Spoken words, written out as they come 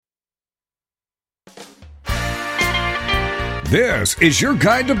This is your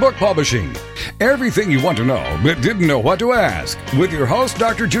guide to book publishing. Everything you want to know but didn't know what to ask with your host,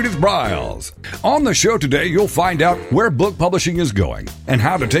 Dr. Judith Briles. On the show today, you'll find out where book publishing is going and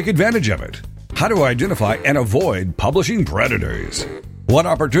how to take advantage of it. How to identify and avoid publishing predators. What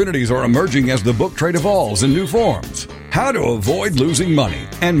opportunities are emerging as the book trade evolves in new forms. How to avoid losing money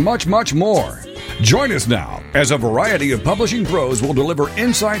and much, much more. Join us now as a variety of publishing pros will deliver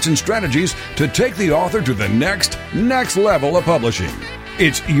insights and strategies to take the author to the next level of publishing.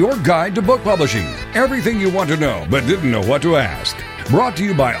 It's your guide to book publishing. Everything you want to know but didn't know what to ask. Brought to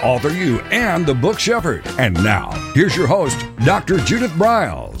you by Author U and The Book Shepherd. And now, here's your host, Dr. Judith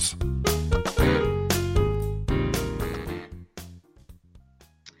Briles.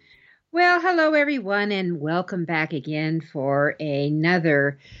 Well, hello, everyone, and welcome back again for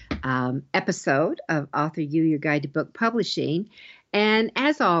another episode of Author U, your guide to book publishing. And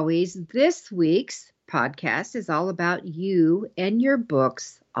as always, this week's podcast is all about you and your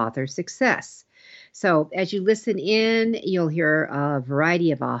book's author success. So as you listen in, you'll hear a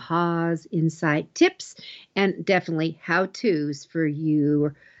variety of ahas, insight, tips, and definitely how-tos for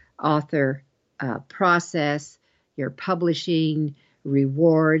your author process, your publishing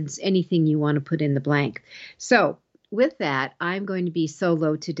rewards, anything you want to put in the blank. So with that, I'm going to be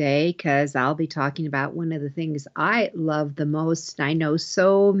solo today because I'll be talking about one of the things I love the most. I know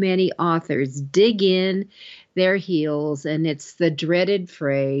so many authors dig in their heels, and it's the dreaded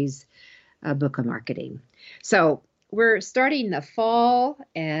phrase, book marketing. So we're starting the fall,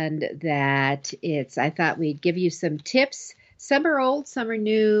 and I thought we'd give you some tips. Some are old, some are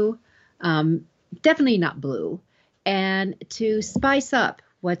new, definitely not blue. And to spice up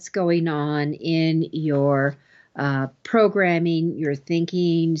what's going on in your programming, your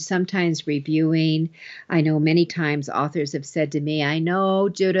thinking, sometimes reviewing. I know many times authors have said to me, I know,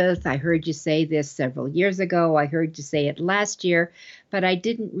 Judith, I heard you say this several years ago. I heard you say it last year, but I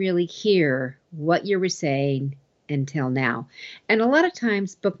didn't really hear what you were saying until now. And a lot of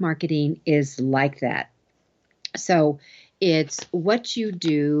times book marketing is like that. So it's what you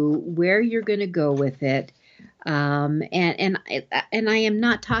do, where you're going to go with it. And I am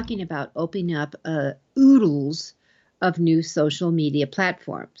not talking about opening up oodles of new social media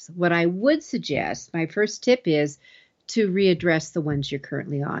platforms. What I would suggest, my first tip is to readdress the ones you're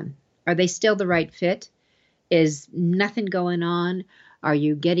currently on. Are they still the right fit? Is nothing going on? Are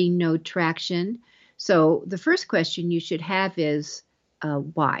you getting no traction? So the first question you should have is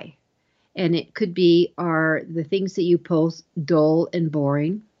why? And it could be, are the things that you post dull and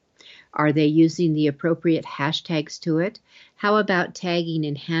boring? Are they using the appropriate hashtags to it? How about tagging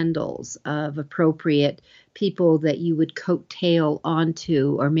in handles of appropriate people that you would coattail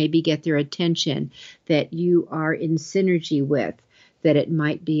onto or maybe get their attention that you are in synergy with, that it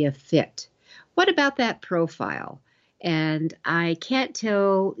might be a fit? What about that profile? And I can't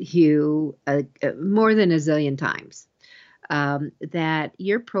tell you more than a zillion times that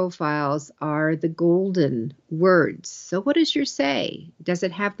your profiles are the golden words. So what does your say? Does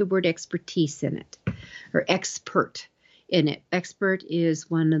it have the word expertise in it or expert in it? Expert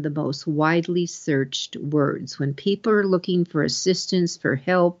is one of the most widely searched words. When people are looking for assistance, for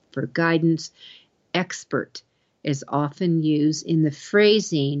help, for guidance, expert is often used in the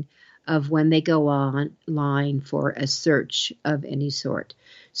phrasing of when they go online for a search of any sort.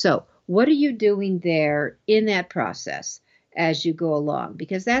 So what are you doing there in that process as you go along?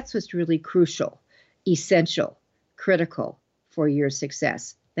 Because that's what's really crucial, essential, critical for your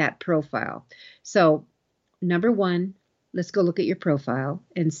success, that profile. So number one, let's go look at your profile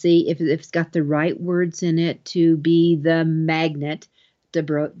and see if it's got the right words in it to be the magnet to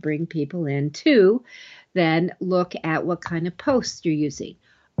bring people in. Two, then look at what kind of posts you're using.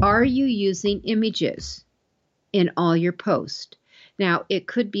 Are you using images in all your posts? Now, it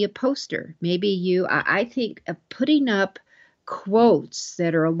could be a poster. Maybe I think of putting up quotes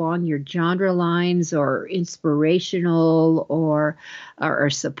that are along your genre lines or inspirational or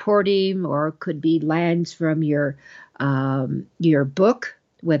supporting, or could be lines from your book,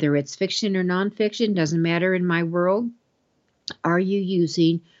 whether it's fiction or nonfiction, doesn't matter in my world. Are you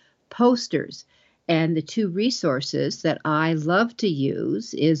using posters? And the two resources that I love to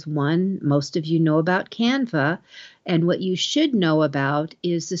use is one, most of you know about Canva, and what you should know about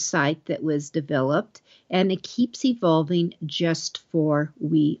is the site that was developed, and it keeps evolving just for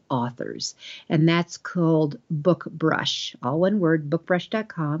we authors. And that's called BookBrush, all one word,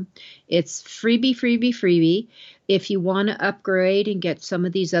 bookbrush.com. It's freebie. If you want to upgrade and get some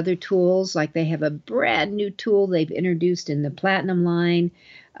of these other tools, like they have a brand new tool they've introduced in the Platinum line,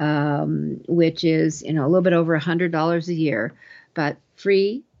 which is, a little bit over $100 a year, but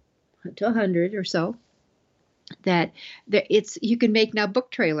free to $100 or so. that it's you can make now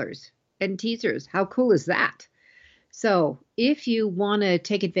book trailers and teasers. How cool is that? So if you want to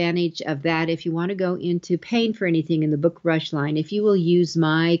take advantage of that, if you want to go into paying for anything in the Book Rush line, if you will use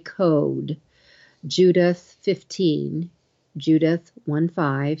my code Judith15,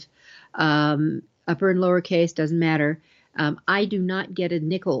 Judith15, upper and lowercase, doesn't matter. I do not get a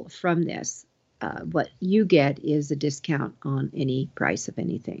nickel from this. What you get is a discount on any price of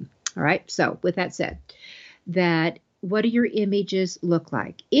anything. All right. So with that said, what do your images look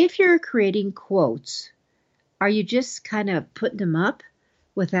like? If you're creating quotes, are you just kind of putting them up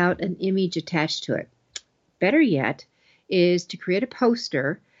without an image attached to it? Better yet is to create a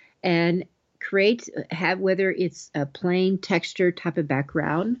poster and have whether it's a plain texture type of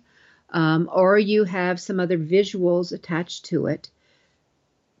background, or you have some other visuals attached to it.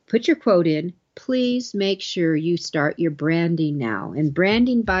 Put your quote in. Please make sure you start your branding now. And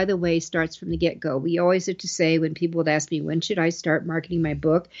branding, by the way, starts from the get-go. We always have to say, when people would ask me, when should I start marketing my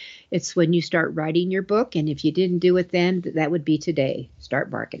book? It's when you start writing your book. And if you didn't do it then, that would be today.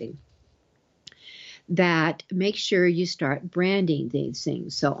 Start marketing. That make sure you start branding these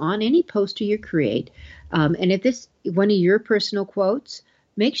things. So on any poster you create, and if this one of your personal quotes,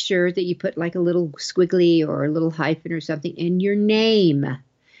 make sure that you put like a little squiggly or a little hyphen or something in your name.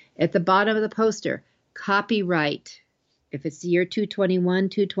 At the bottom of the poster, copyright. If it's the year 221,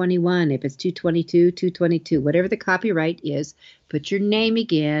 221. If it's 222, 222. Whatever the copyright is, put your name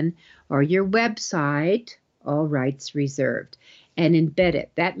again or your website, all rights reserved, and embed it.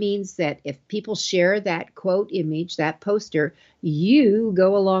 That means that if people share that quote image, that poster, you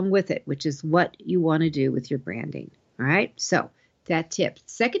go along with it, which is what you want to do with your branding. All right. So that tip.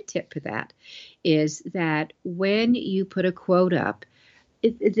 Second tip for that is that when you put a quote up,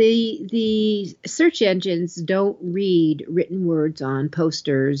 the search engines don't read written words on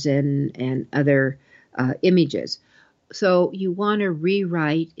posters and other images. So you want to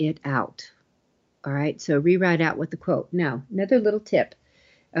rewrite it out. All right. So rewrite out with the quote. Now, another little tip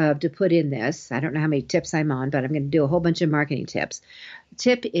to put in this. I don't know how many tips I'm on, but I'm going to do a whole bunch of marketing tips.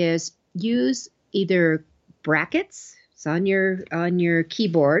 Tip is use either brackets. It's on your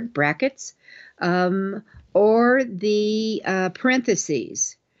keyboard, brackets, or the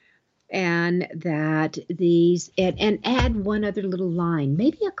parentheses, and that these and add one other little line,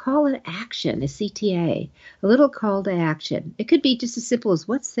 maybe a call to action, a CTA, a little call to action. It could be just as simple as,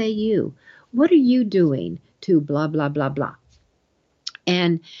 what say you? What are you doing to blah, blah, blah, blah?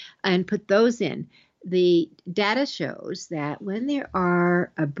 And put those in. The data shows that when there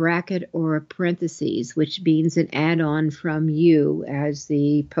are a bracket or a parentheses, which means an add-on from you as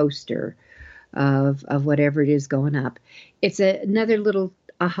the poster of whatever it is going up, it's another little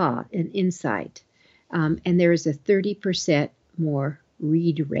aha, an insight. And there is a 30% more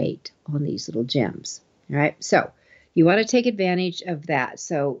read rate on these little gems. All right. So you want to take advantage of that.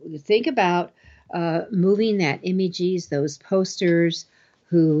 So think about moving that images, those posters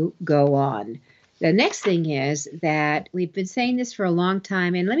who go on. The next thing is that we've been saying this for a long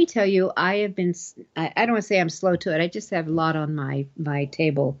time. And let me tell you, I don't want to say I'm slow to it. I just have a lot on my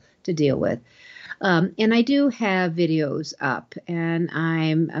table to deal with. And I do have videos up, and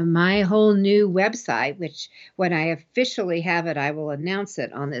my whole new website, which when I officially have it, I will announce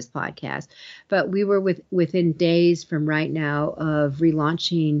it on this podcast. But we were within days from right now of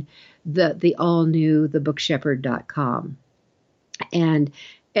relaunching the all new thebookshepherd.com. And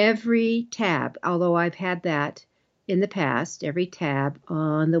every tab, although I've had that in the past, every tab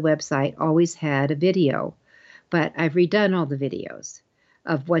on the website always had a video, but I've redone all the videos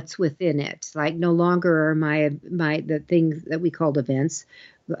of what's within it. Like no longer are the things that we called events,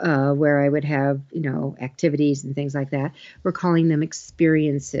 where I would have, activities and things like that. We're calling them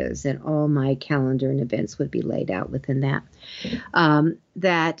experiences, and all my calendar and events would be laid out within that.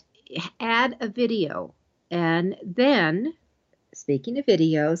 That add a video. And then, speaking of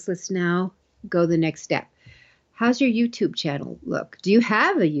videos, let's now go the next step. How's your YouTube channel look? Do you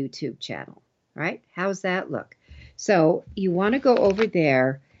have a YouTube channel, right? How's that look? So you want to go over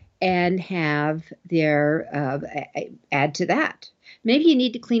there and have add to that. Maybe you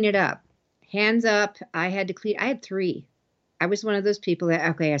need to clean it up. Hands up. I had 3. I was one of those people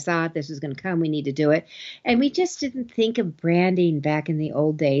that, okay, I saw it. This was going to come. We need to do it. And we just didn't think of branding back in the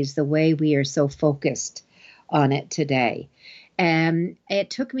old days the way we are so focused on it today. And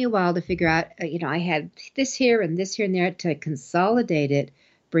it took me a while to figure out, I had this here and this here and there to consolidate it,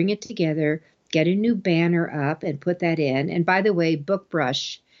 bring it together, get a new banner up and put that in. And by the way,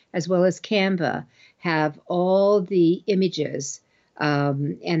 BookBrush as well as Canva have all the images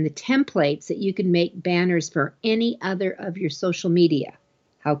and the templates that you can make banners for any other of your social media.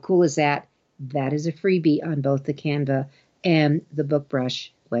 How cool is that? That is a freebie on both the Canva and the BookBrush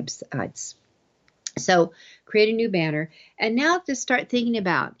websites. So create a new banner. And now just start thinking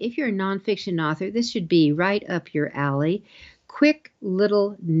about, if you're a nonfiction author, this should be right up your alley. Quick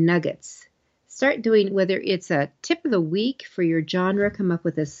little nuggets. Start doing, whether it's a tip of the week for your genre, come up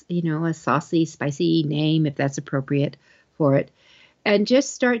with a saucy, spicy name if that's appropriate for it. And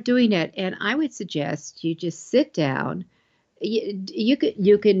just start doing it. And I would suggest you just sit down. You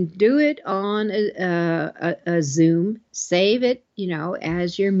can do it on a Zoom, save it,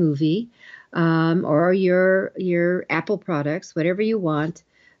 as your movie, or your Apple products, whatever you want,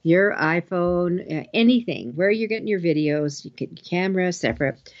 your iPhone, anything, where you're getting your videos, you can camera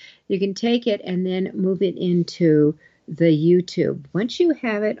separate. You can take it and then move it into the YouTube. Once you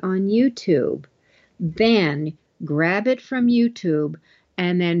have it on YouTube, then grab it from YouTube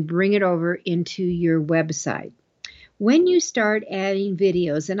and then bring it over into your website. When you start adding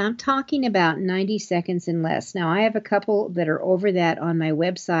videos, and I'm talking about 90 seconds and less. Now, I have a couple that are over that on my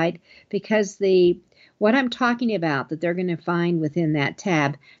website because what I'm talking about that they're going to find within that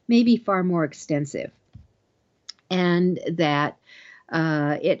tab may be far more extensive. And that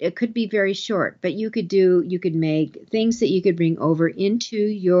it could be very short, but you could make things that you could bring over into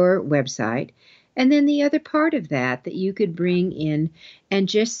your website. And then the other part of that you could bring in and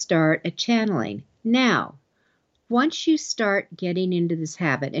just start a channeling. Now, once you start getting into this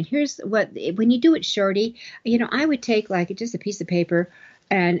habit, and here's when you do it shorty, I would take just a piece of paper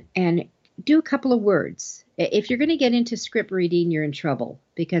and do a couple of words. If you're going to get into script reading, you're in trouble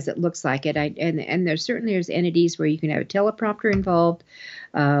because it looks like it. And there's entities where you can have a teleprompter involved,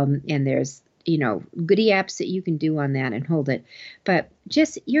 and there's goodie apps that you can do on that and hold it. But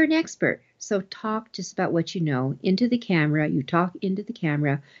you're an expert. So talk just about what you know into the camera. You talk into the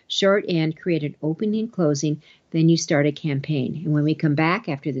camera, short and create an opening and closing. Then you start a campaign. And when we come back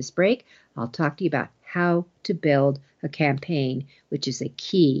after this break, I'll talk to you about how to build a campaign, which is a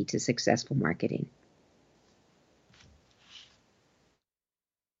key to successful marketing.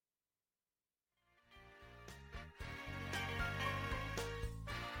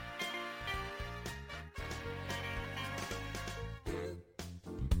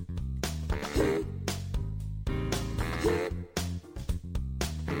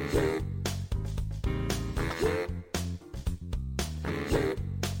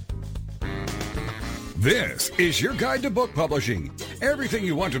 This is your guide to book publishing. Everything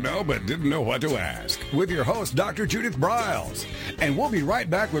you want to know but didn't know what to ask. With your host, Dr. Judith Briles. And we'll be right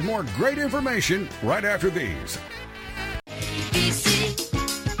back with more great information right after these.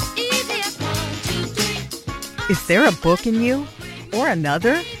 Is there a book in you? Or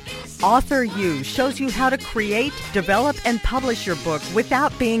another? Author U shows you how to create, develop, and publish your book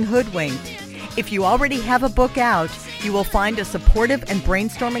without being hoodwinked. If you already have a book out, you will find a supportive and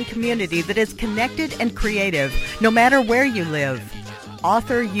brainstorming community that is connected and creative, no matter where you live.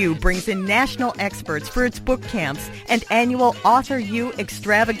 Author U brings in national experts for its book camps and annual Author U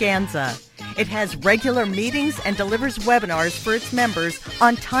extravaganza. It has regular meetings and delivers webinars for its members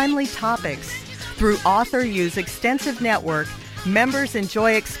on timely topics. Through Author U's extensive network, members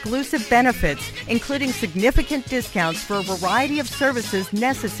enjoy exclusive benefits, including significant discounts for a variety of services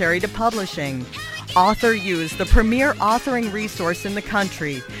necessary to publishing. Author U is the premier authoring resource in the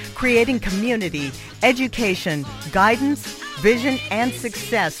country, creating community, education, guidance, vision, and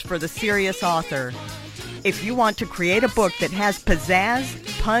success for the serious author. If you want to create a book that has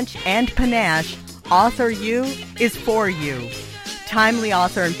pizzazz, punch, and panache, Author U is for you. Timely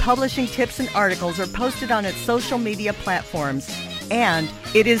author and publishing tips and articles are posted on its social media platforms, and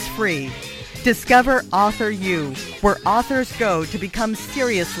it is free. Discover Author U, where authors go to become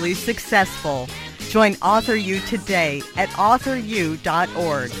seriously successful. Join Author U today at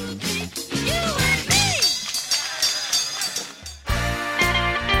authoru.org.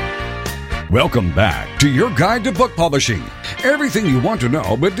 Welcome back to your guide to book publishing. Everything you want to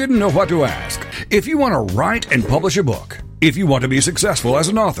know but didn't know what to ask. If you want to write and publish a book, if you want to be successful as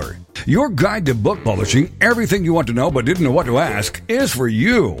an author, your guide to book publishing, everything you want to know but didn't know what to ask, is for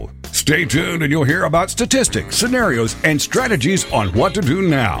you. Stay tuned and you'll hear about statistics, scenarios, and strategies on what to do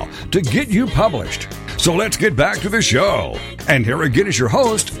now to get you published. So let's get back to the show. And here again is your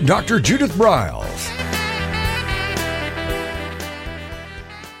host, Dr. Judith Briles.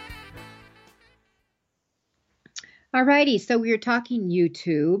 Alrighty, so we were talking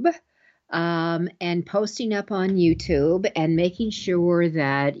YouTube. And posting up on YouTube and making sure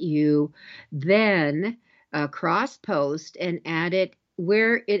that you then cross-post and add it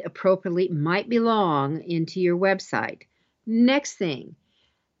where it appropriately might belong into your website. Next thing,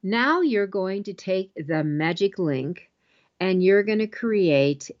 now you're going to take the magic link and you're going to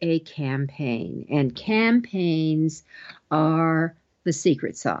create a campaign. And campaigns are the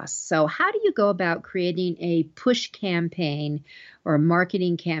secret sauce. So how do you go about creating a push campaign or a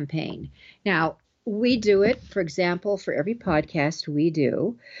marketing campaign? Now, we do it, for example, for every podcast we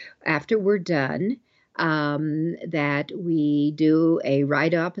do, after we're done, that we do a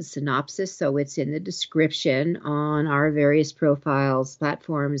write-up, a synopsis, so it's in the description on our various profiles,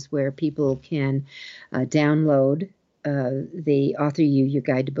 platforms where people can download the Author You, Your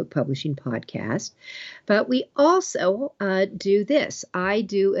Guide to Book Publishing podcast. But we also do this. I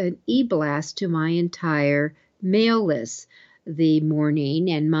do an e-blast to my entire mail list the morning,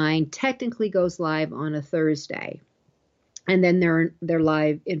 and mine technically goes live on a Thursday. And then they're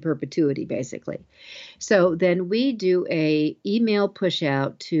live in perpetuity, basically. So then we do a email push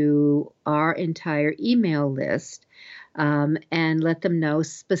out to our entire email list and let them know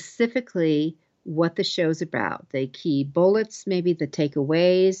specifically what the show's about, the key bullets, maybe the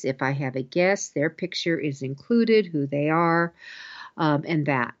takeaways. If I have a guest, their picture is included, who they are, and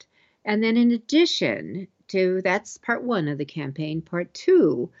that. And then in addition to, that's part one of the campaign. Part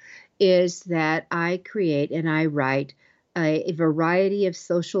two is that I create and I write a variety of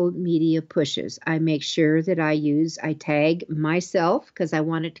social media pushes. I make sure that I tag myself because I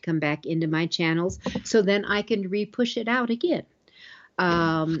want it to come back into my channels so then I can re-push it out again.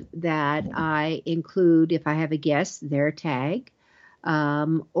 That I include, if I have a guest, their tag,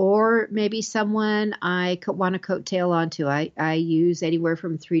 or maybe someone I want to coattail onto. I use anywhere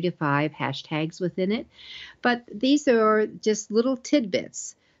from 3 to 5 hashtags within it, but these are just little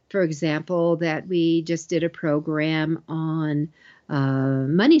tidbits. For example, that we just did a program on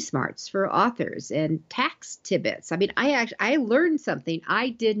money smarts for authors and tax tidbits. I mean, I learned something. I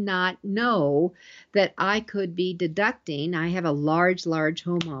did not know that I could be deducting. I have a large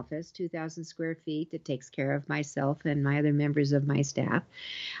home office, 2,000 square feet, that takes care of myself and my other members of my staff.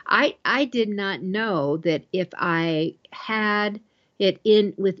 I did not know that if I had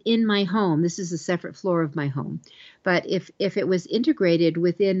it within my home, this is a separate floor of my home, but if it was integrated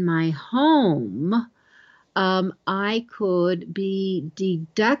within my home, I could be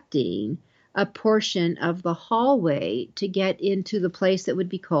deducting a portion of the hallway to get into the place that would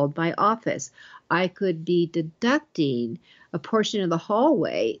be called my office. I could be deducting a portion of the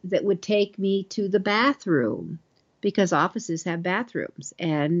hallway that would take me to the bathroom, because offices have bathrooms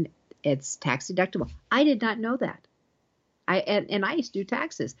and it's tax deductible. I did not know that. And I used to do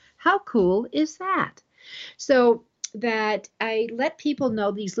taxes. How cool is that? So that I let people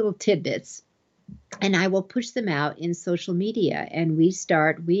know these little tidbits, and I will push them out in social media. And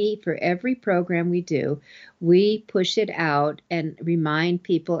for every program we do, we push it out and remind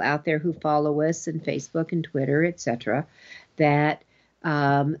people out there who follow us on Facebook and Twitter, etc., that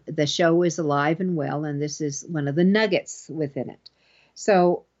the show is alive and well, and this is one of the nuggets within it.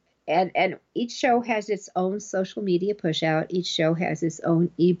 So, and each show has its own social media push out. Each show has its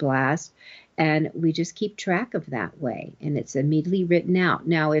own e-blast. And we just keep track of that way, and it's immediately written out.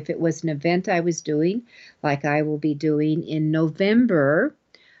 Now, if it was an event I was doing, like I will be doing in November,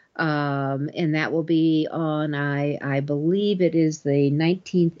 and that will be on, I believe it is the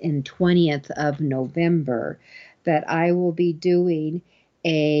 19th and 20th of November, that I will be doing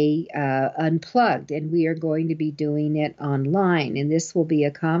a Unplugged, and we are going to be doing it online. And this will be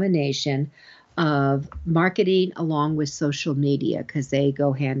a combination of marketing along with social media, because they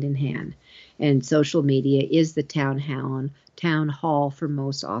go hand in hand. And social media is the town hall for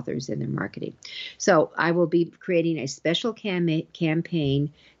most authors in their marketing. So I will be creating a special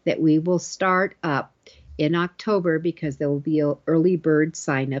campaign that we will start up in October, because there will be an early bird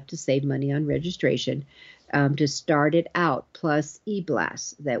sign up to save money on registration to start it out, plus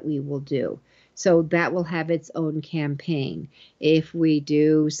e-blasts that we will do. So that will have its own campaign. If we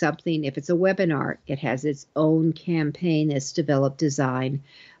do something, if it's a webinar, it has its own campaign that's developed, designed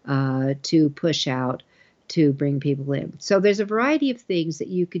to push out, to bring people in. So there's a variety of things that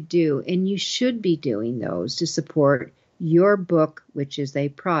you could do, and you should be doing those to support your book, which is a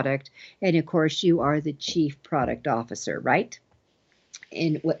product. And of course, you are the chief product officer, right?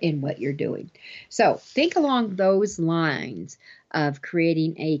 In what you're doing. So think along those lines of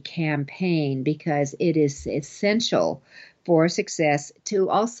creating a campaign, because it is essential for success to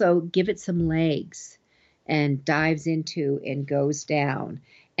also give it some legs and dives into and goes down.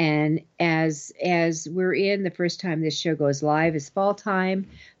 And as we're in, the first time this show goes live is fall time.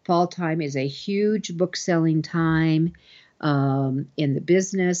 Fall time is a huge book selling time in the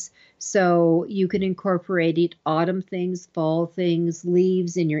business. So you can incorporate it, autumn things, fall things,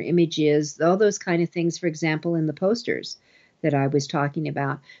 leaves in your images, all those kind of things, for example, in the posters that I was talking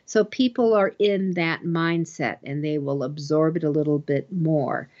about. So people are in that mindset and they will absorb it a little bit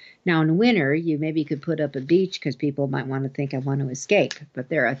more. Now in winter, you maybe could put up a beach because people might want to think I want to escape, but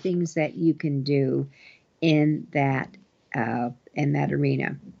there are things that you can do in that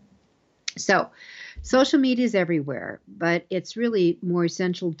arena. So social media is everywhere, but it's really more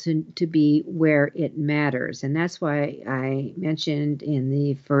essential to be where it matters. And that's why I mentioned in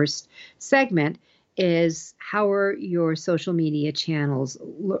the first segment is how are your social media channels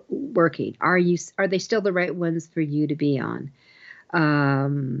working? Are they still the right ones for you to be on?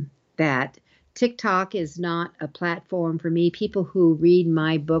 That TikTok is not a platform for me. People who read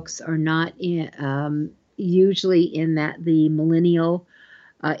my books are not usually in the millennial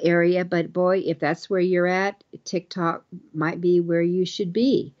area, but boy, if that's where you're at, TikTok might be where you should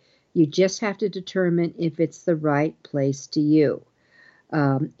be. You just have to determine if it's the right place to you.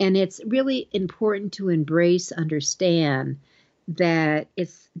 And it's really important to understand that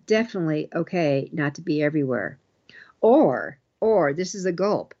it's definitely okay not to be everywhere. Or this is a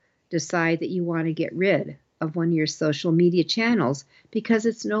gulp, decide that you want to get rid of one of your social media channels because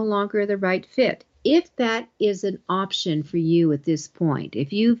it's no longer the right fit. If that is an option for you at this point,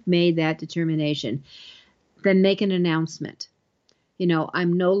 if you've made that determination, then make an announcement.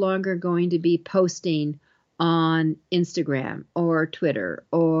 I'm no longer going to be posting on Instagram or Twitter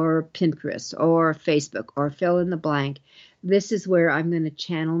or Pinterest or Facebook or fill in the blank. This is where I'm going to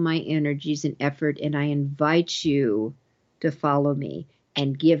channel my energies and effort, and I invite you to follow me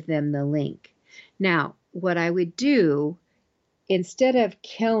and give them the link. Now, what I would do, instead of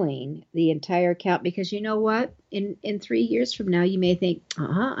killing the entire account, because you know what? In 3 years from now, you may think,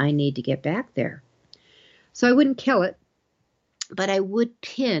 I need to get back there. So I wouldn't kill it, but I would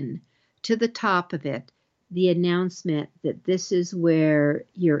pin to the top of it the announcement that this is where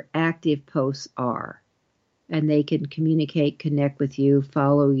your active posts are. And they can communicate, connect with you,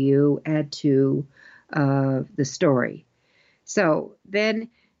 follow you, add to the story. So then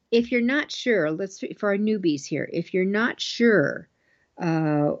if you're not sure, for our newbies here, if you're not sure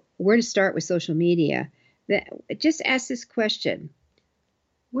where to start with social media, just ask this question.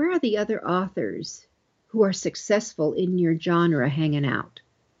 Where are the other authors who are successful in your genre hanging out?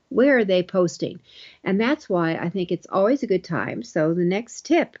 Where are they posting? And that's why I think it's always a good time. So the next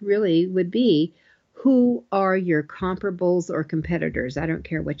tip really would be, who are your comparables or competitors? I don't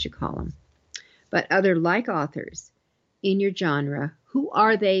care what you call them. But other like authors in your genre, who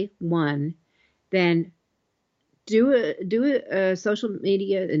are they? One, then do a social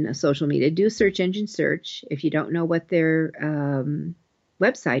media, do a search engine search. If you don't know what their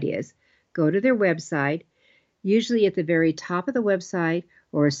website is, go to their website. Usually at the very top of the website,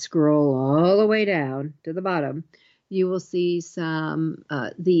 or scroll all the way down to the bottom, you will see some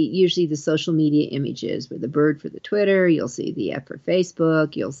usually the social media images, with the bird for the Twitter. You'll see the F for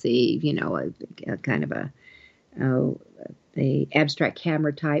Facebook. You'll see a kind of a abstract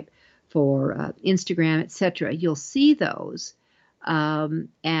camera type for Instagram, etc. You'll see those,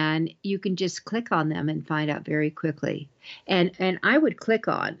 and you can just click on them and find out very quickly. And I would click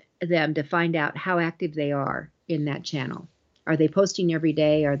on them to find out how active they are in that channel. Are they posting every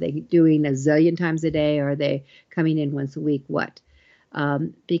day? Are they doing a zillion times a day? Are they coming in once a week? What?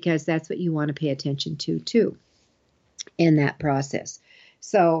 Because that's what you want to pay attention to too in that process.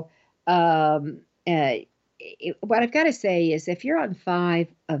 So what I've got to say is, if you're on 5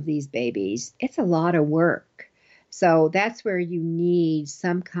 of these babies, it's a lot of work. So that's where you need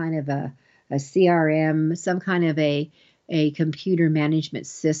some kind of a CRM, some kind of a computer management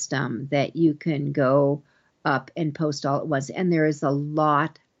system that you can go up and post all at once. And there is a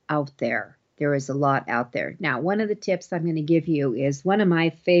lot out there. Now, one of the tips I'm going to give you is, one of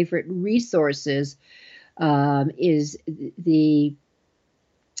my favorite resources is that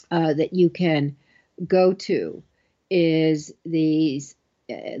you can go to is these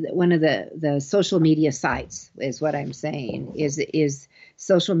one of the social media sites, is what I'm saying, is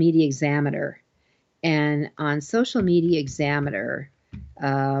Social Media Examiner. And on Social Media Examiner,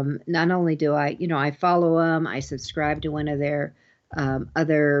 not only do I follow them, I subscribe to one of their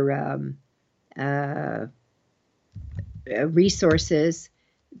other resources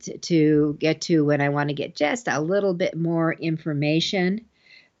to get to when I want to get just a little bit more information.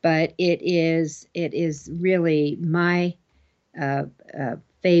 But it is really my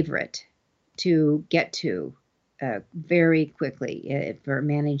favorite to get to very quickly for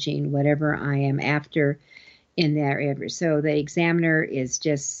managing whatever I am after in that area. So the Examiner is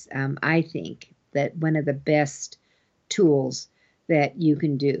just, I think, that one of the best tools that you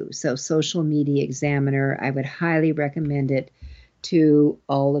can do. So Social Media Examiner, I would highly recommend it to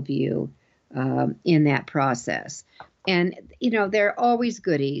all of you in that process. And, there are always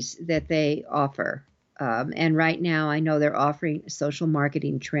goodies that they offer. And right now, I know they're offering social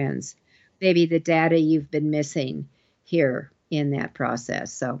marketing trends, maybe the data you've been missing here in that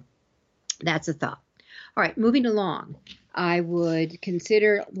process. So that's a thought. All right, moving along. I would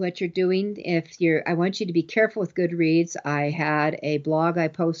consider what you're doing. I want you to be careful with Goodreads. I had a blog I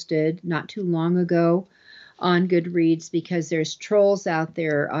posted not too long ago on Goodreads because there's trolls out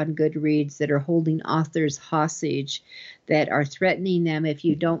there on Goodreads that are holding authors hostage, that are threatening them if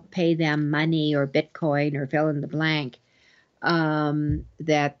you don't pay them money or Bitcoin or fill in the blank,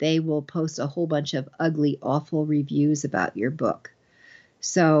 that they will post a whole bunch of ugly, awful reviews about your book.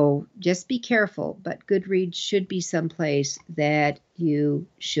 So just be careful, but Goodreads should be someplace that you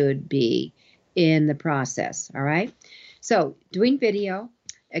should be in the process, all right? So doing video,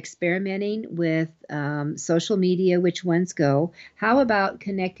 experimenting with social media, which ones go. How about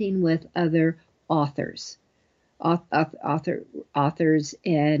connecting with other authors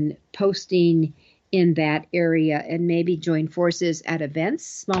and posting in that area, and maybe join forces at events,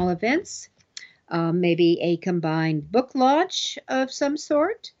 small events, maybe a combined book launch of some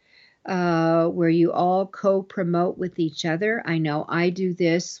sort, where you all co-promote with each other. I know I do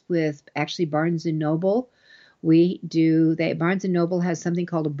this with actually Barnes & Noble. Barnes & Noble has something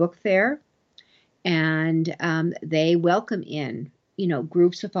called a book fair, and they welcome in,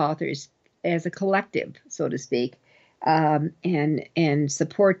 groups of authors as a collective, so to speak, and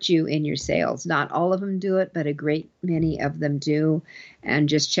support you in your sales. Not all of them do it, but a great many of them do. And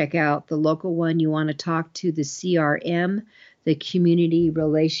just check out the local one you want to talk to, the CRM, the Community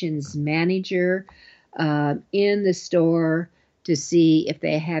Relations Manager, in the store, to see if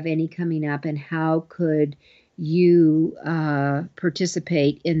they have any coming up and how could you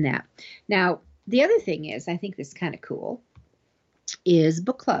participate in that. Now, the other thing is, I think this is kind of cool, is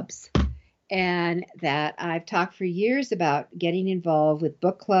book clubs. And that I've talked for years about getting involved with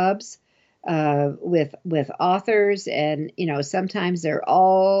book clubs, with authors, and sometimes they're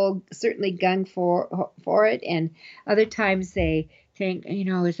all certainly gung for it, and other times they think,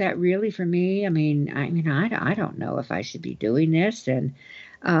 is that really for me? I don't know if I should be doing this, and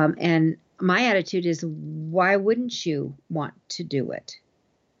my attitude is, why wouldn't you want to do it?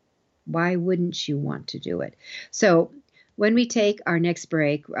 Why wouldn't you want to do it? So when we take our next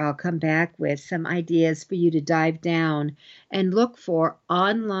break, I'll come back with some ideas for you to dive down and look for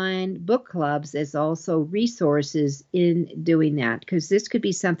online book clubs as also resources in doing that, because this could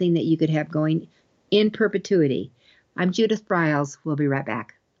be something that you could have going in perpetuity. I'm Judith Briles. We'll be right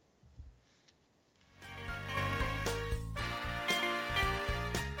back.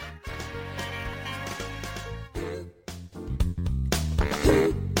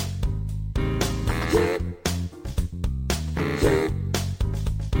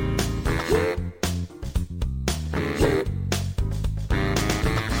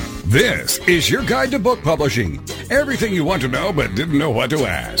 This is your guide to book publishing. Everything you want to know but didn't know what to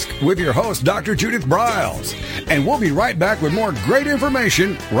ask. With your host, Dr. Judith Briles. And we'll be right back with more great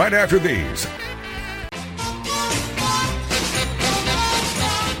information right after these.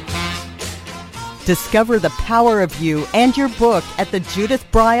 Discover the power of you and your book at the Judith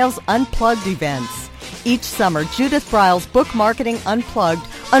Briles Unplugged events. Each summer, Judith Briles Book Marketing Unplugged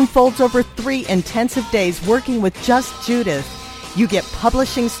unfolds over 3 intensive days working with just Judith. You get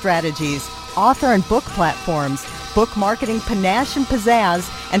publishing strategies, author and book platforms, book marketing panache and pizzazz,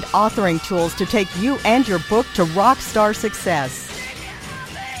 and authoring tools to take you and your book to rock star success.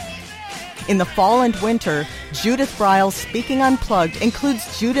 In the fall and winter, Judith Briles Speaking Unplugged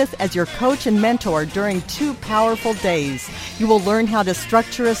includes Judith as your coach and mentor during 2 powerful days. You will learn how to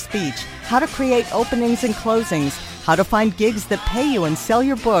structure a speech, how to create openings and closings, how to find gigs that pay you and sell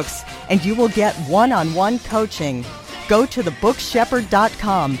your books, and you will get one-on-one coaching. Go to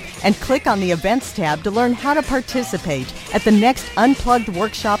thebookshepherd.com and click on the Events tab to learn how to participate at the next Unplugged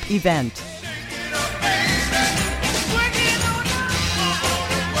Workshop event.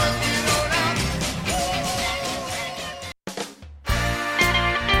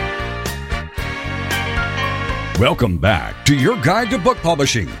 Welcome back to your guide to book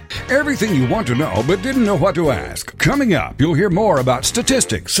publishing. Everything you want to know but didn't know what to ask. Coming up, you'll hear more about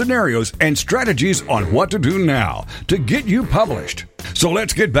statistics, scenarios, and strategies on what to do now to get you published. So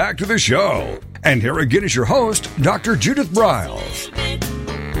let's get back to the show. And here again is your host, Dr. Judith Briles.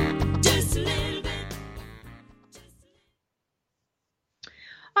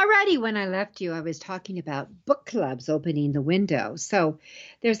 Alrighty, when I left you, I was talking about book clubs opening the window. So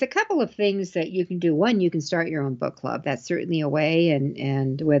there's a couple of things that you can do. One, you can start your own book club. That's certainly a way,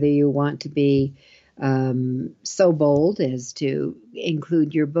 and whether you want to be so bold as to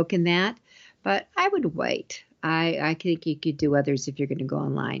include your book in that. But I would wait I think you could do others if you're going to go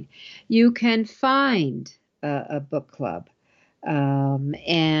online. You can find a book club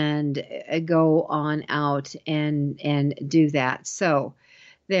and go on out and do that. So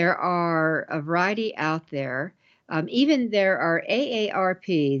there are a variety out there. Even there are AARP,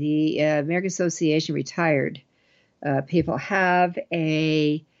 the American Association of Retired People, have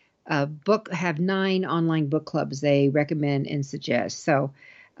have 9 online book clubs they recommend and suggest. So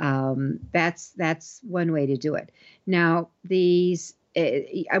that's one way to do it. Now these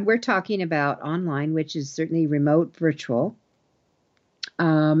we're talking about online, which is certainly remote, virtual,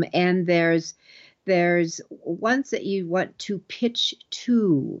 and there's ones that you want to pitch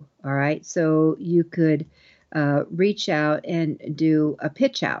to. All right, so you could reach out and do a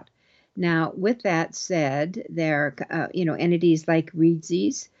pitch out. Now, with that said, there are entities like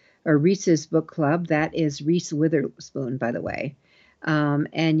Readsies or Reese's Book Club. That is Reese Witherspoon, by the way.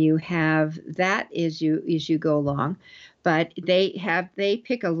 And you have that as you go along, but they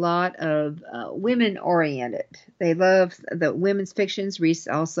pick a lot of women oriented. They love the women's fictions. Reese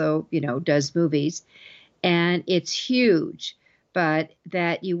also does movies, and it's huge. But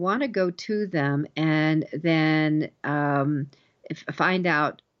that you want to go to them and then find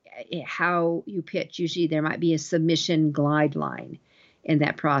out how you pitch. Usually there might be a submission guideline in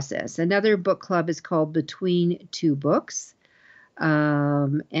that process. Another book club is called Between Two Books.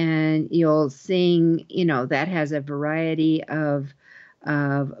 And you'll sing, that has a variety of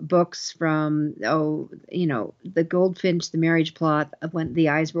books from, The Goldfinch, The Marriage Plot, When the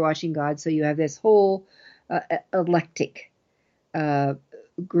Eyes Were Watching God. So you have this whole eclectic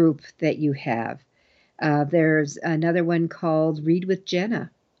group that you have. There's another one called Read with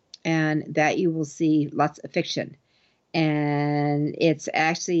Jenna, and that you will see lots of fiction. And it's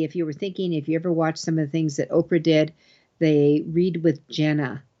actually, if you ever watched some of the things that Oprah did, the Read with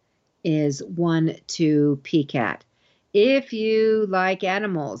Jenna is one to peek at. If you like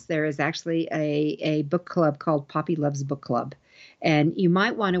animals, there is actually a book club called Poppy Loves Book Club. And you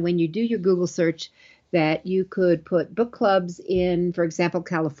might want to, when you do your Google search, that you could put book clubs in, for example,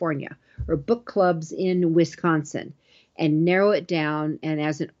 California, or book clubs in Wisconsin, and narrow it down. And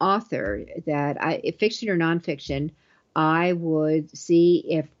as an author, if fiction or nonfiction, I would see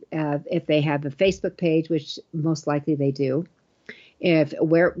if they have a Facebook page, which most likely they do.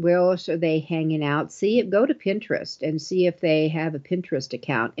 Where else are they hanging out? Go to Pinterest and see if they have a Pinterest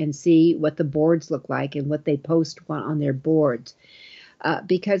account and see what the boards look like and what they post on their boards.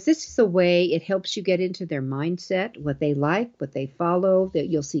 Because this is a way it helps you get into their mindset, what they like, what they follow, that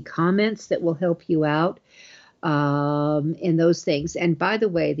you'll see comments that will help you out in those things. And by the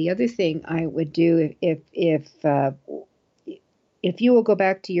way, the other thing I would do if you will go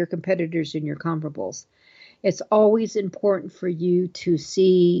back to your competitors and your comparables, it's always important for you to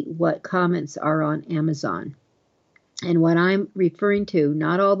see what comments are on Amazon. And what I'm referring to,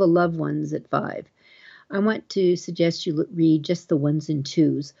 not all the love ones at 5. I want to suggest you read just the 1s and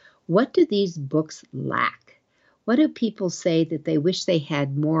 2s. What do these books lack? What do people say that they wish they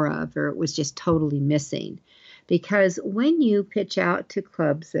had more of, or it was just totally missing? Because when you pitch out to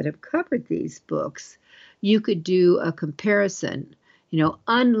clubs that have covered these books, you could do a comparison.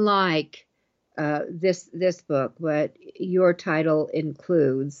 Unlike this book, what your title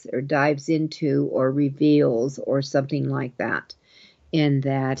includes or dives into or reveals or something like that in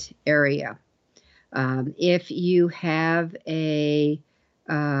that area. If you have a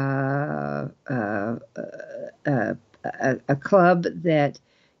club that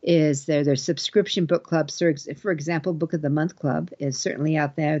is their subscription book clubs, for example, Book of the Month Club is certainly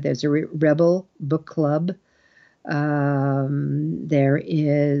out there. There's a Rebel Book Club. There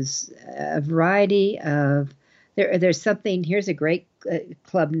is a variety of there's something. Here's a great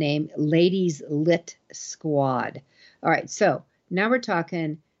club name, Ladies Lit Squad. All right, so now we're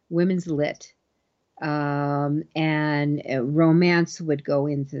talking women's lit, and romance would go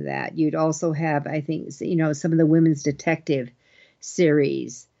into that. You'd also have, I think, some of the women's detective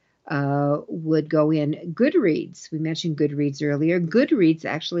series would go in. Goodreads, we mentioned Goodreads earlier. Goodreads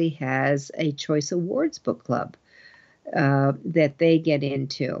actually has a Choice Awards book club that they get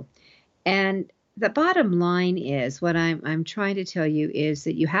into. And the bottom line is, what I'm trying to tell you is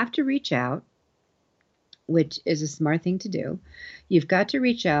that you have to reach out, which is a smart thing to do. You've got to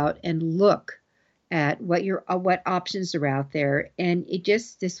reach out and look at what options are out there, and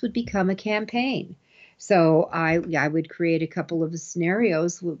this would become a campaign. So I would create a couple of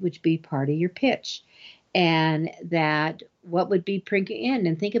scenarios which would be part of your pitch, and that what would be bringing in,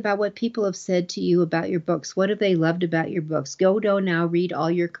 and think about what people have said to you about your books. What have they loved about your books? Go now, read all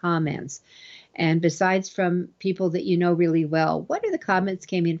your comments. And besides from people that you know really well, what are the comments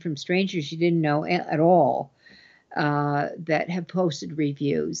came in from strangers you didn't know at all? that have posted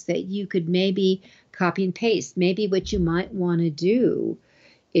reviews that you could maybe copy and paste. Maybe what you might want to do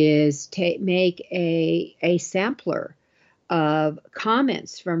is make a sampler of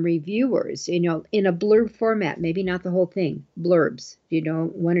comments from reviewers, in a blurb format, maybe not the whole thing, blurbs,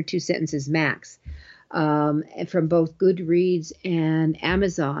 1 or 2 sentences max, from both Goodreads and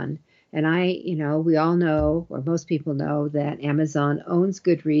Amazon. And we all know, or most people know, that Amazon owns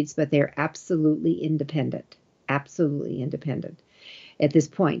Goodreads, but they're absolutely independent at this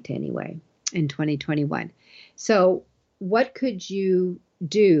point anyway, in 2021. So what could you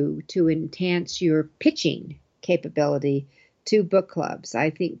do to enhance your pitching capability to book clubs?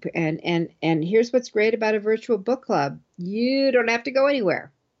 I think, and here's what's great about a virtual book club. You don't have to go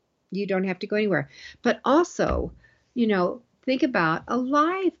anywhere. But also, think about a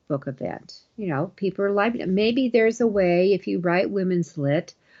live book event. People are live. Maybe there's a way, if you write women's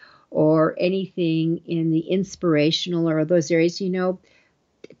lit or anything in the inspirational or those areas,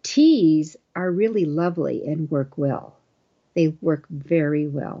 teas are really lovely and work well. They work very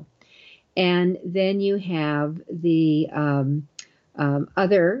well. And then you have the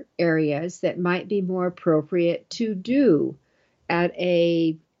other areas that might be more appropriate to do at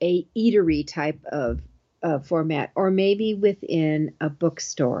a eatery type of format, or maybe within a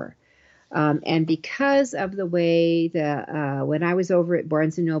bookstore. And because of the way when I was over at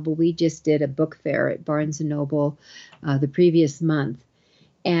Barnes & Noble, we just did a book fair at Barnes & Noble the previous month.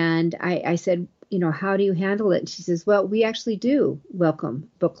 And I said, how do you handle it? And she says, well, we actually do welcome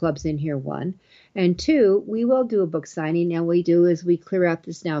book clubs in here, 1. And 2, we will do a book signing. And what we do is we clear out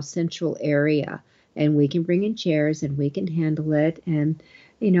this now central area, and we can bring in chairs and we can handle it. And,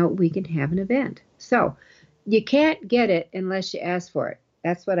 we can have an event. So you can't get it unless you ask for it.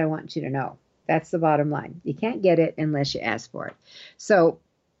 That's what I want you to know. That's the bottom line. You can't get it unless you ask for it. So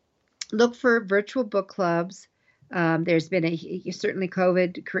look for virtual book clubs. There's been certainly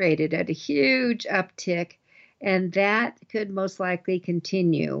COVID created a huge uptick, and that could most likely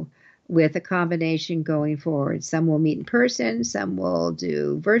continue with a combination going forward. Some will meet in person, some will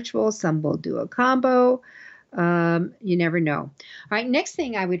do virtual, some will do a combo. You never know. All right, next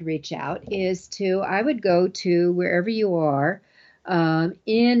thing I would reach out is I would go to wherever you are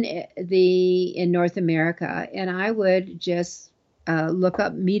in North America, and I would just look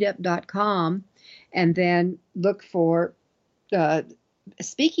up meetup.com and then look for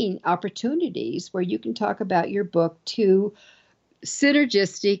speaking opportunities where you can talk about your book to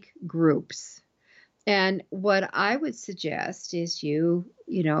synergistic groups. And what I would suggest is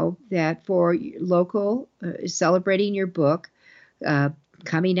that for local, celebrating your book,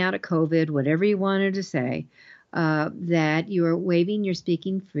 coming out of COVID, whatever you wanted to say, that you are waiving your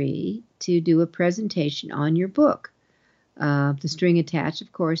speaking fee to do a presentation on your book. The string attached,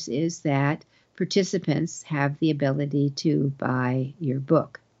 of course, is that participants have the ability to buy your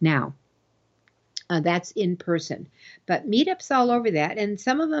book. Now, that's in person, but meetups all over that, and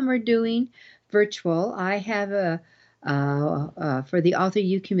some of them are doing virtual. I have for the Author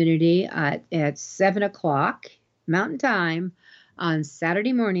U community at 7:00 Mountain Time on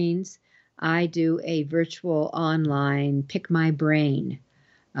Saturday mornings, I do a virtual online Pick My Brain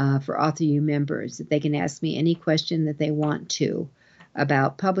for Author U members, that they can ask me any question that they want to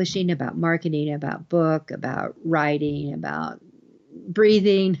about publishing, about marketing, about book, about writing, about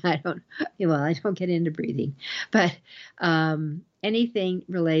breathing. I don't get into breathing, but anything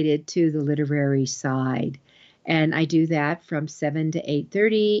related to the literary side. And I do that from 7 to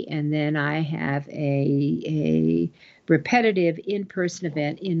 8:30, and then I have a repetitive in-person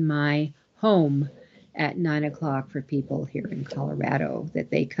event in my home at 9:00 for people here in Colorado,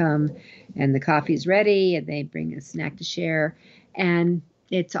 that they come and the coffee's ready and they bring a snack to share. And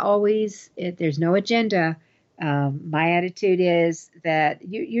it's always, there's no agenda. My attitude is that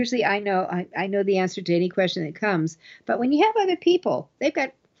usually I know the answer to any question that comes, but when you have other people, they've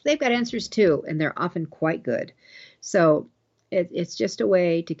got answers too, and they're often quite good. So it's just a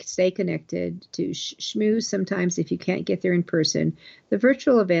way to stay connected, to schmooze sometimes if you can't get there in person. The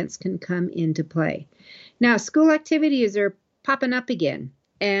virtual events can come into play. Now, school activities are popping up again,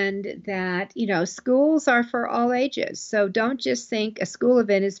 and that, schools are for all ages. So don't just think a school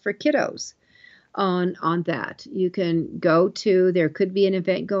event is for kiddos. On that, you can go to, there could be an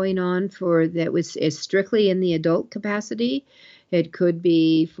event going on is strictly in the adult capacity. It could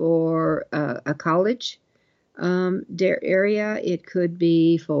be for a college area. It could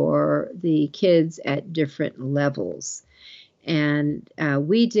be for the kids at different levels. And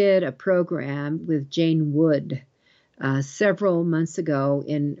we did a program with Jane Wood several months ago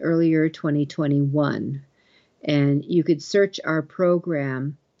in earlier 2021. And you could search our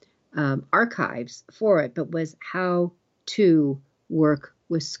program archives for it, but was how to work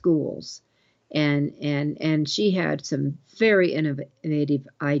with schools. And she had some very innovative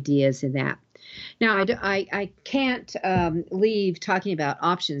ideas in that. Now, I can't leave talking about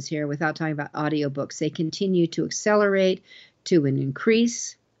options here without talking about audiobooks. They continue to accelerate to an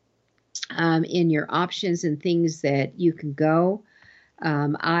increase in your options and things that you can go.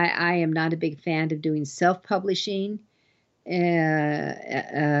 I am not a big fan of doing self-publishing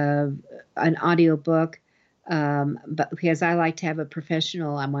an audiobook, but because I like to have a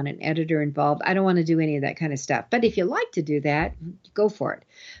professional, I want an editor involved. I don't want to do any of that kind of stuff. But if you like to do that, go for it.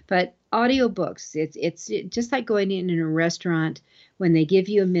 But audiobooks, it's just like going in a restaurant. When they give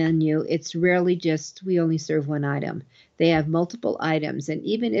you a menu, it's rarely just, we only serve one item. They have multiple items. And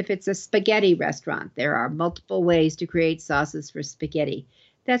even if it's a spaghetti restaurant, there are multiple ways to create sauces for spaghetti.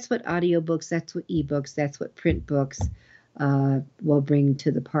 That's what audiobooks, that's what ebooks, that's what print books will bring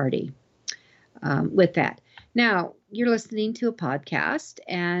to the party with that. Now, you're listening to a podcast,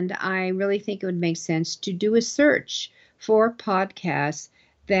 and I really think it would make sense to do a search for podcasts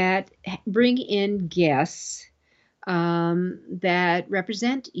that bring in guests that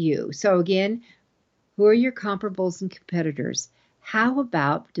represent you. So again, who are your comparables and competitors? How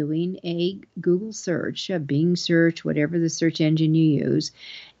about doing a Google search, a Bing search, whatever the search engine you use,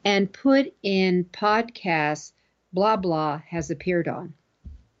 and put in podcasts blah, blah has appeared on.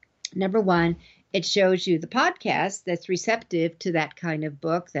 Number one, it shows you the podcast that's receptive to that kind of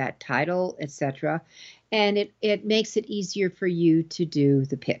book, that title, etc. And it makes it easier for you to do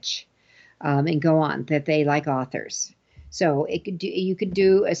the pitch and go on, that they like authors. So you could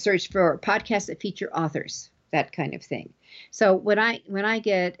do a search for podcasts that feature authors, that kind of thing. So when I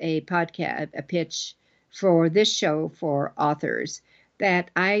get a pitch for this show for authors, that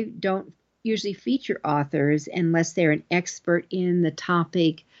I don't usually feature authors unless they're an expert in the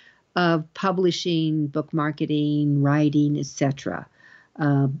topic of publishing, book marketing, writing, etc.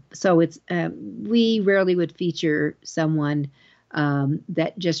 So it's we rarely would feature someone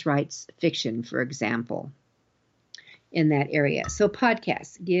that just writes fiction, for example, in that area. So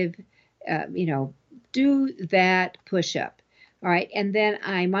podcasts, do that push up. All right. And then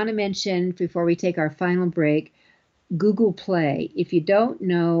I want to mention, before we take our final break, Google Play. If you don't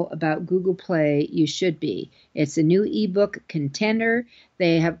know about Google Play, you should be. It's a new ebook contender.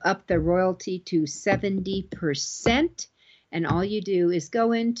 They have upped the royalty to 70%. And all you do is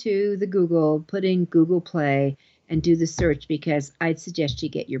go into the Google, put in Google Play, and do the search, because I'd suggest you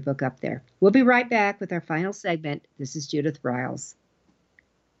get your book up there. We'll be right back with our final segment. This is Judith Briles.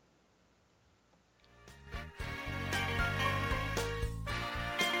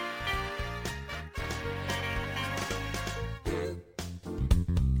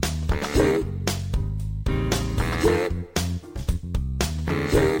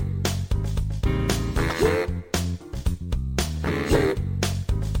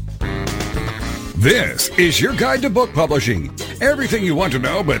 This is your guide to book publishing. Everything you want to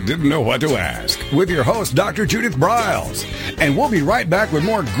know but didn't know what to ask. With your host, Dr. Judith Briles. And we'll be right back with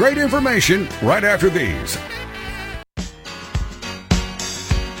more great information right after these.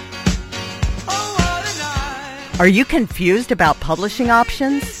 Are you confused about publishing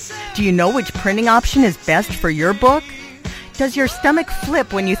options? Do you know which printing option is best for your book? Does your stomach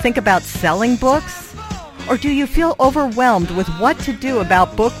flip when you think about selling books? Or do you feel overwhelmed with what to do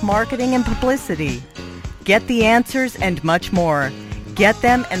about book marketing and publicity? Get the answers and much more. Get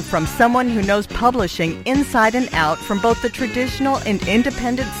them and from someone who knows publishing inside and out, from both the traditional and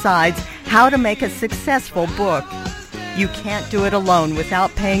independent sides, how to make a successful book. You can't do it alone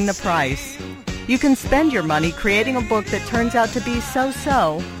without paying the price. You can spend your money creating a book that turns out to be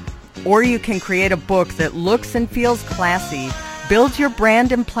so-so, or you can create a book that looks and feels classy, builds your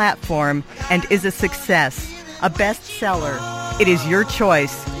brand and platform, and is a success, a bestseller. It is your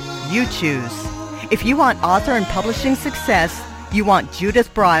choice. You choose. If you want author and publishing success, you want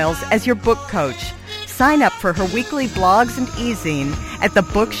Judith Briles as your book coach. Sign up for her weekly blogs and e-zine at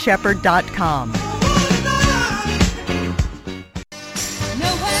thebookshepherd.com.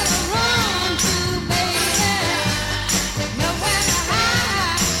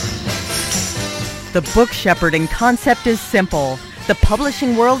 The book shepherding concept is simple. The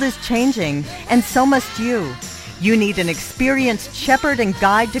publishing world is changing, and so must you. You need an experienced shepherd and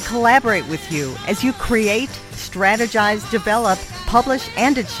guide to collaborate with you as you create, strategize, develop, publish,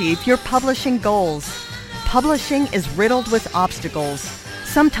 and achieve your publishing goals. Publishing is riddled with obstacles,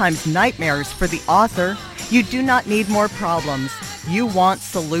 sometimes nightmares for the author. You do not need more problems. You want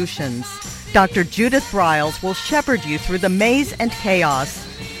solutions. Dr. Judith Briles will shepherd you through the maze and chaos.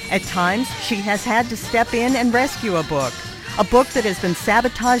 At times, she has had to step in and rescue a book. A book that has been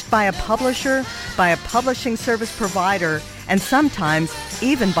sabotaged by a publisher, by a publishing service provider, and sometimes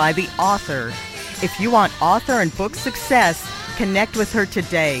even by the author. If you want author and book success, connect with her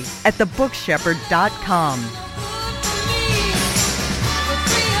today at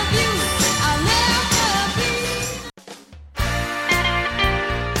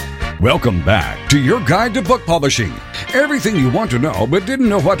Welcome back to your guide to book publishing. Everything you want to know but didn't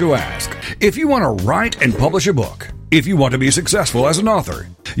know what to ask. If you want to write and publish a book, if you want to be successful as an author,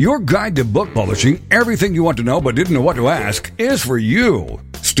 your guide to book publishing, everything you want to know but didn't know what to ask, is for you.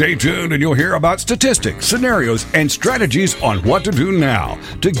 Stay tuned and you'll hear about statistics, scenarios, and strategies on what to do now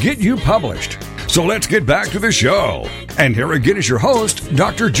to get you published. So let's get back to the show. And here again is your host,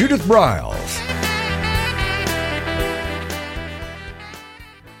 Dr. Judith Briles.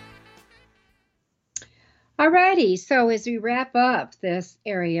 Alrighty, so as we wrap up this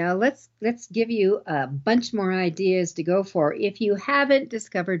area, let's give you a bunch more ideas to go for. If you haven't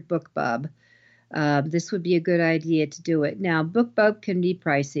discovered BookBub, this would be a good idea to do it. Now, BookBub can be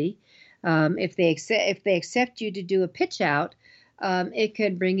pricey. If they accept you to do a pitch out, it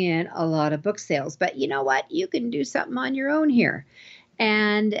could bring in a lot of book sales. But you know what? You can do something on your own here.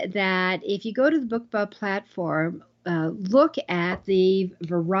 And that if you go to the BookBub platform, look at the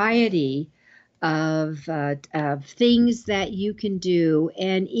variety of things that you can do,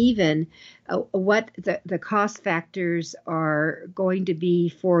 and even what the cost factors are going to be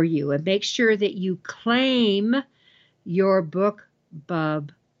for you, and make sure that you claim your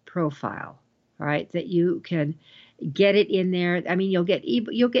BookBub profile. All right, that you can get it in there. I mean, you'll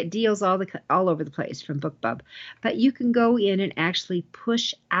get deals all over the place from BookBub, but you can go in and actually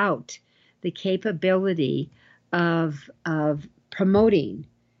push out the capability of promoting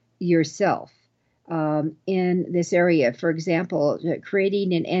yourself in this area. For example,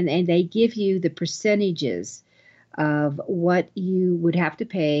 creating and they give you the percentages of what you would have to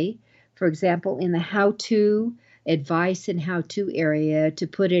pay. For example, in the how-to advice and how-to area, to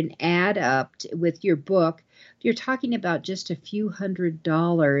put an ad up with your book, you're talking about just a few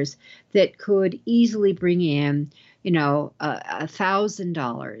 $100s that could easily bring in,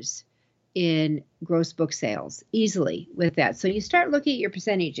 $1,000 in gross book sales easily with that. So you start looking at your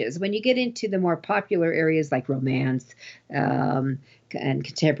percentages. When you get into the more popular areas like romance and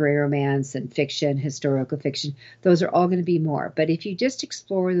contemporary romance and fiction, historical fiction, those are all going to be more. But if you just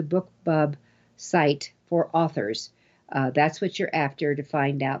explore the BookBub site for authors, that's what you're after, to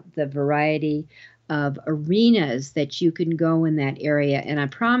find out the variety of arenas that you can go in that area. And I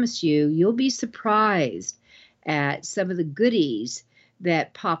promise you, you'll be surprised at some of the goodies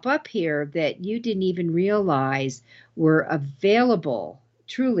that pop up here that you didn't even realize were available,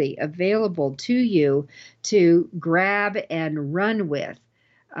 truly available to you to grab and run with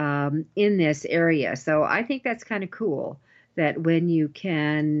in this area. So I think that's kind of cool that when you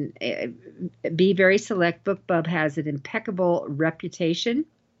can be very select, BookBub has an impeccable reputation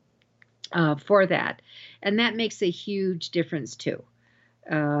for that. And that makes a huge difference too,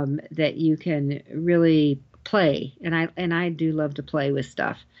 that you can really play, and I do love to play with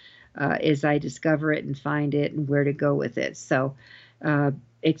stuff as I discover it and find it and where to go with it. So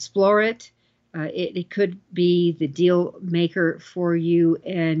explore it. It could be the deal maker for you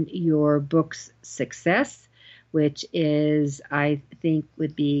and your book's success, which is, I think,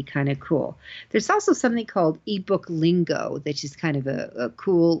 would be kind of cool. There's also something called eBook Lingo, that is kind of a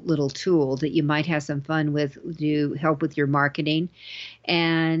cool little tool that you might have some fun with to help with your marketing.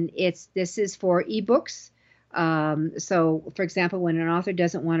 And this is for ebooks. So, for example, when an author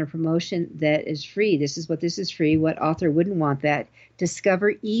doesn't want a promotion that is free, this is free. What author wouldn't want that?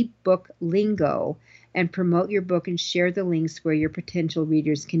 Discover eBook Lingo and promote your book and share the links where your potential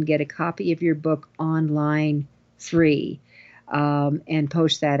readers can get a copy of your book online free, and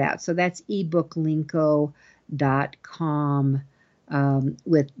post that out. So that's ebooklingo.com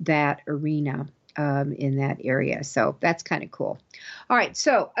with that arena. In that area. So that's kind of cool. All right.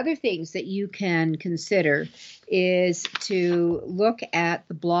 So other things that you can consider is to look at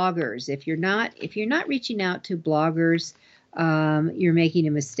the bloggers. If you're not reaching out to bloggers, you're making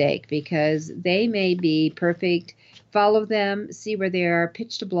a mistake, because they may be perfect. Follow them, see where they are,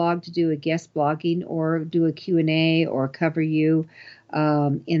 pitch a blog to do a guest blogging or do a Q&A or cover you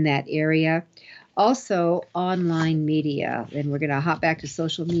in that area. Also, online media, and we're going to hop back to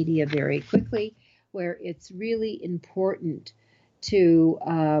social media very quickly, where it's really important to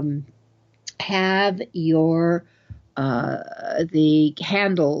have your the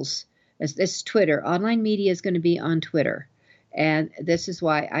handles. This Twitter, online media is going to be on Twitter, and this is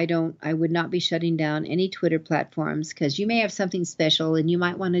why I would not be shutting down any Twitter platforms, because you may have something special and you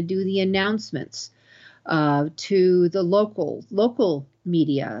might want to do the announcements to the local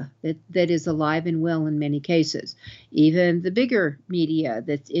media that is alive and well in many cases, even the bigger media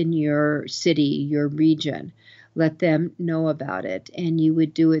that's in your city, your region. Let them know about it, and you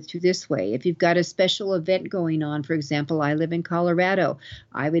would do it through this way. If you've got a special event going on, for example, I live in Colorado,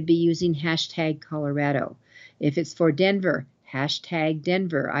 I would be using hashtag Colorado. If it's for Denver, hashtag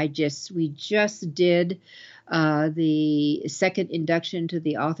Denver. We just did the second induction to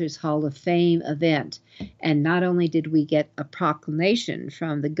the Authors Hall of Fame event. And not only did we get a proclamation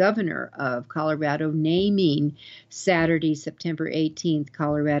from the governor of Colorado naming Saturday, September 18th,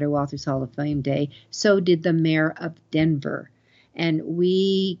 Colorado Authors Hall of Fame Day, so did the mayor of Denver. And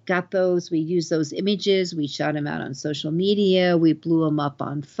we got those, we used those images, we shot them out on social media, we blew them up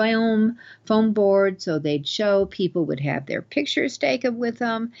on foam board so they'd show, people would have their pictures taken with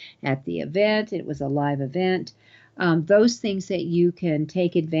them at the event. It was a live event. Those things that you can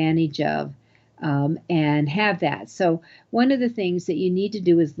take advantage of and have that. So one of the things that you need to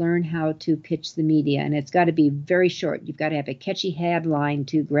do is learn how to pitch the media, and it's got to be very short. You've got to have a catchy headline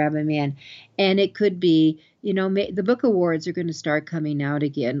to grab them in, and it could be, the book awards are going to start coming out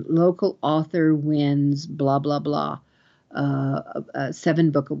again. Local author wins, blah, blah, blah,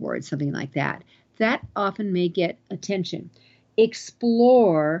 7 book awards, something like that. That often may get attention.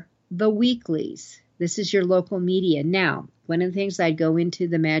 Explore the weeklies. This is your local media. Now, one of the things, I'd go into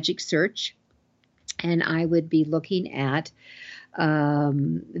the magic search, and I would be looking at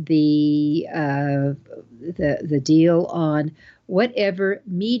the deal on whatever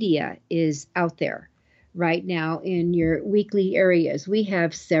media is out there right now in your weekly areas. We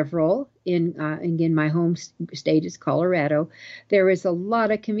have several in my home state is Colorado. There is a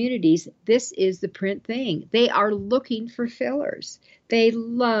lot of communities. This is the print thing. They are looking for fillers. They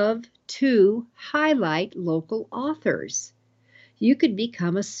love to highlight local authors. You could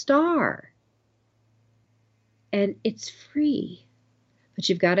become a star. And it's free, but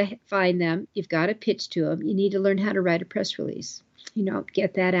you've got to find them. You've got to pitch to them. You need to learn how to write a press release.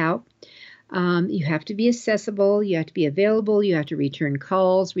 Get that out. You have to be accessible. You have to be available. You have to return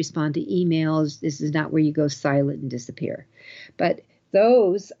calls, respond to emails. This is not where you go silent and disappear. But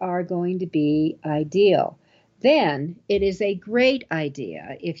those are going to be ideal. Then it is a great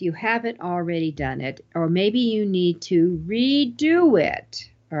idea, if you haven't already done it, or maybe you need to redo it.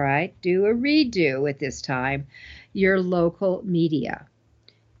 All right, do a redo at this time, your local media,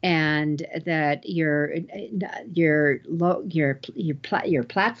 and that your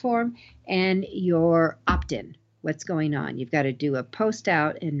platform and your opt-in. What's going on? You've got to do a post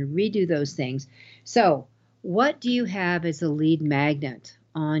out and redo those things. So, what do you have as a lead magnet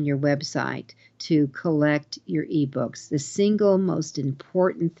on your website to collect your ebooks? The single most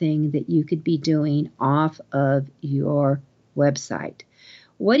important thing that you could be doing off of your website.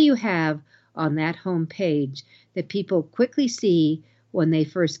 What do you have on that home page that people quickly see when they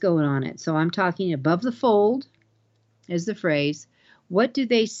first go on it? So I'm talking above the fold is the phrase. What do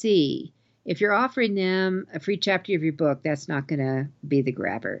they see? If you're offering them a free chapter of your book, that's not going to be the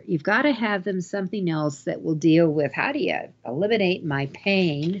grabber. You've got to have them something else that will deal with how do you eliminate my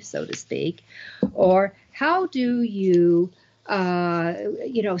pain, so to speak, or how do you,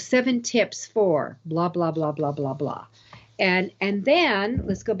 7 tips for blah, blah, blah, blah, blah, blah. And then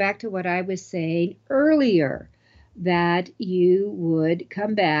let's go back to what I was saying earlier, that you would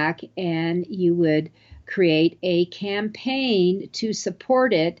come back and you would create a campaign to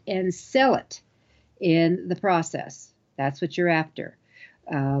support it and sell it in the process. That's what you're after,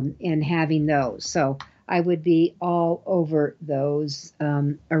 and having those. So I would be all over those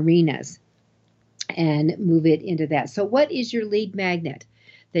arenas and move it into that. So what is your lead magnet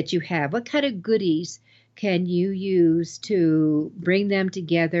that you have? What kind of goodies can you use to bring them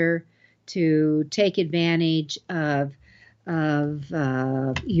together, to take advantage of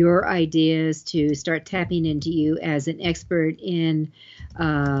your ideas, to start tapping into you as an expert in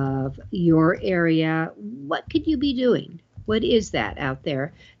your area? What could you be doing? What is that out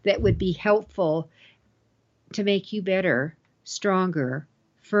there that would be helpful to make you better, stronger,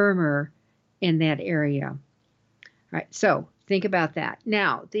 firmer in that area? All right, so think about that.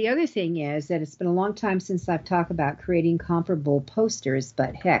 Now, the other thing is that it's been a long time since I've talked about creating comparable posters,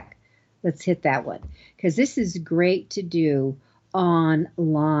 but heck, let's hit that one, because this is great to do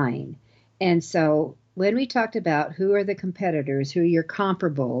online. And so when we talked about who are the competitors, who are your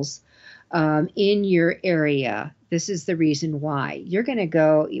comparables in your area, this is the reason why. You're going to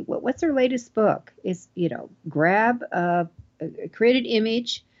go, what's their latest book? It's, grab create an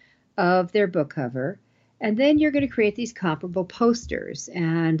image of their book cover, and then you're going to create these comparable posters.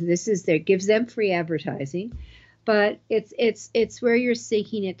 And this is gives them free advertising. but it's where you're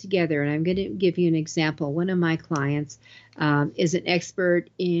syncing it together. And I'm going to give you an example. One of my clients is an expert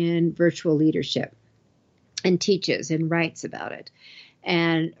in virtual leadership and teaches and writes about it.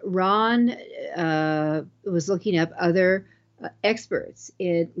 And Ron was looking up other experts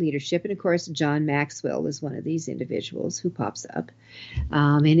in leadership. And of course, John Maxwell is one of these individuals who pops up.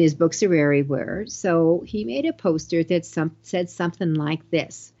 And his books are everywhere. So he made a poster that said something like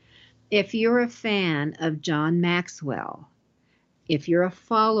this: if you're a fan of John Maxwell, if you're a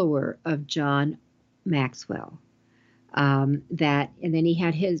follower of John Maxwell, and then he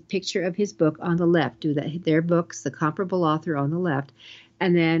had his picture of his book on the left, their books, the comparable author on the left,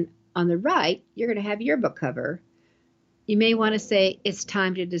 and then on the right, you're going to have your book cover. You may want to say, it's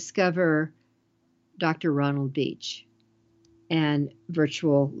time to discover Dr. Ronald Beach and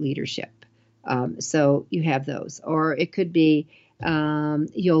virtual leadership. So you have those. Or it could be,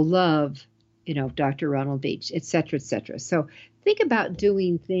 you'll love, Dr. Ronald Beach, et cetera, et cetera. So think about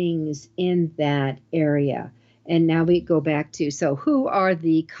doing things in that area. And now we go back to, so who are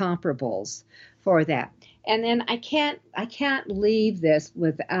the comparables for that? And then I can't leave this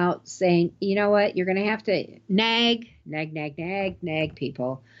without saying, you know what, you're going to have to nag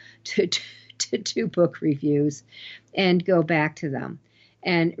people to do book reviews and go back to them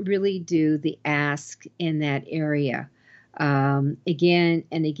and really do the ask in that area. Again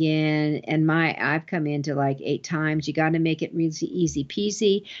and again, and I've come into like 8 times. You got to make it really easy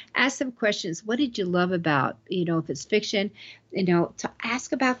peasy. Ask some questions. What did you love about, if it's fiction, to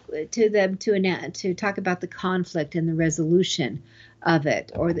ask about to them to talk about the conflict and the resolution of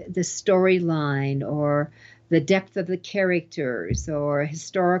it, or the storyline, or the depth of the characters, or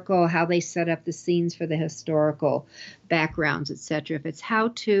historical, how they set up the scenes for the historical backgrounds, etc. If it's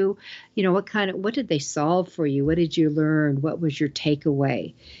how to, what did they solve for you? What did you learn? What was your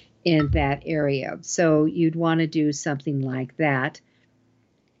takeaway in that area? So you'd want to do something like that.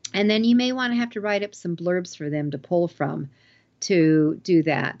 And then you may want to have to write up some blurbs for them to pull from to do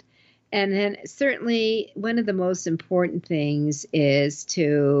that. And then certainly one of the most important things is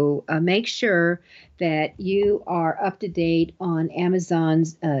to make sure that you are up to date on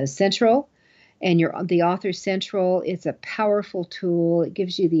Amazon's Central and the Author Central. It's a powerful tool. It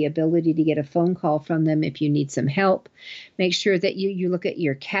gives you the ability to get a phone call from them if you need some help. Make sure that you look at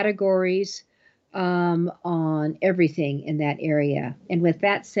your categories on everything in that area. And with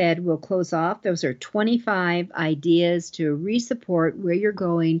that said, we'll close off. Those are 25 ideas to re-support where you're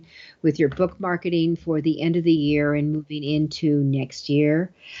going with your book marketing for the end of the year and moving into next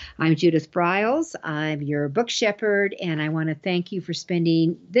year. I'm Judith Briles. I'm your book shepherd, and I want to thank you for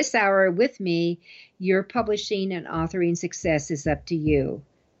spending this hour with me. Your publishing and authoring success is up to you.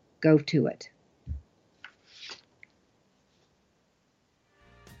 Go to it.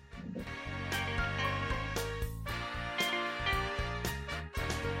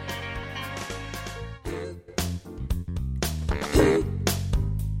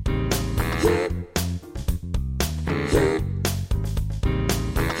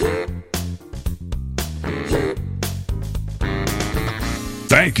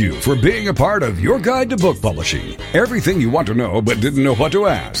 Thank you for being a part of Your Guide to Book Publishing. Everything you want to know but didn't know what to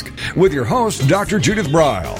ask. With your host, Dr. Judith Briles.